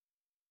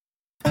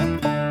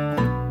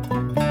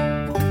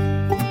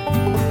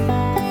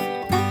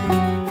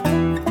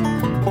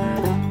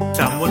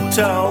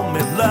told me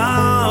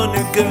long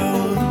ago,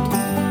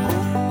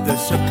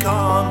 there's a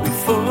calm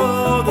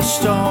before the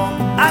storm.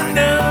 I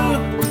know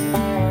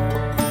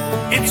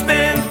it's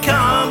been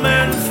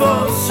coming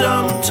for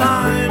some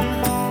time.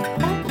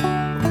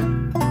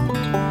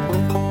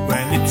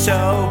 When it's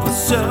over,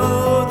 so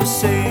the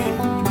same,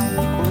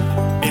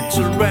 it's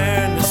a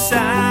rare and a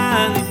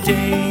sunny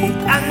day.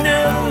 I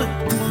know,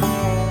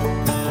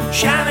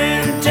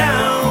 shining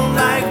down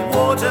like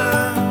water.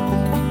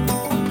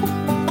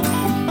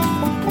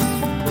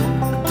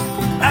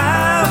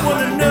 I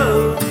wanna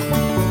know,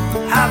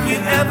 have you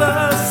ever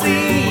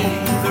seen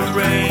the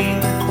rain?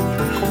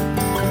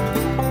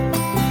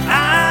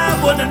 I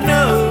wanna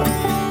know,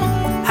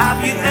 have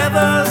you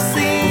ever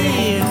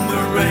seen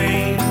the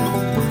rain?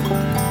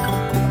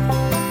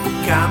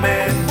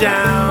 Coming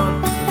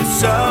down the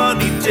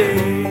sunny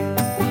day.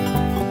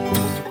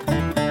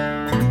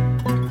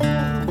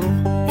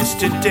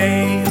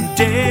 Yesterday and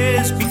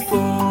days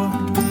before,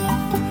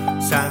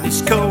 sun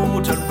is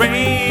cold and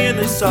rain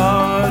is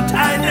hard.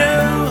 I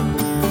know,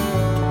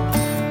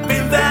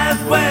 been that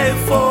way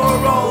for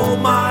all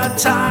my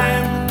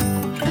time.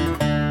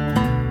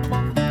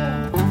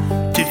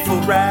 Till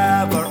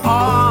forever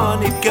on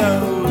it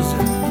goes,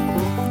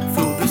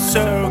 through the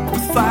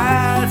circle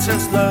fast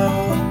and slow.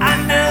 I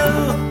know,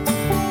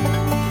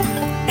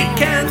 it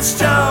can't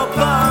stop,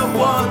 I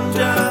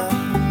wonder.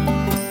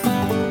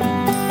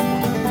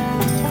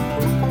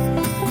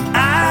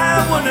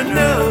 I wanna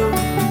know,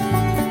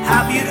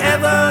 have you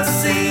ever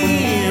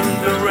seen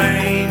the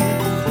rain?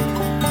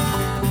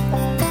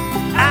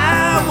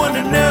 I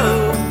wanna know,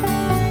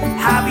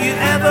 have you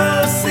ever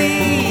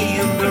seen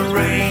the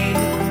rain?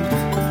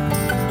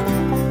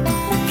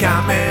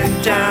 Coming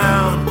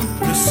down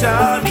the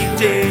sunny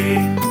day.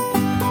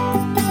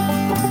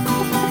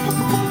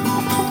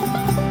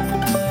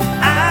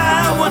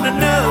 I wanna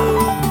know,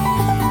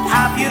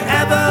 have you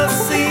ever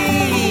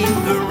seen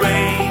the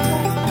rain?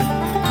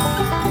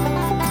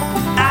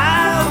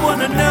 I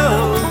wanna know,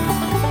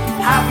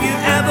 have you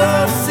ever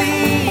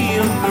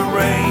seen the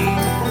rain?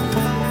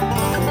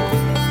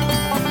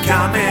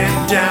 Coming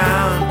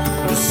down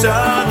the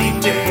sunny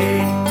day.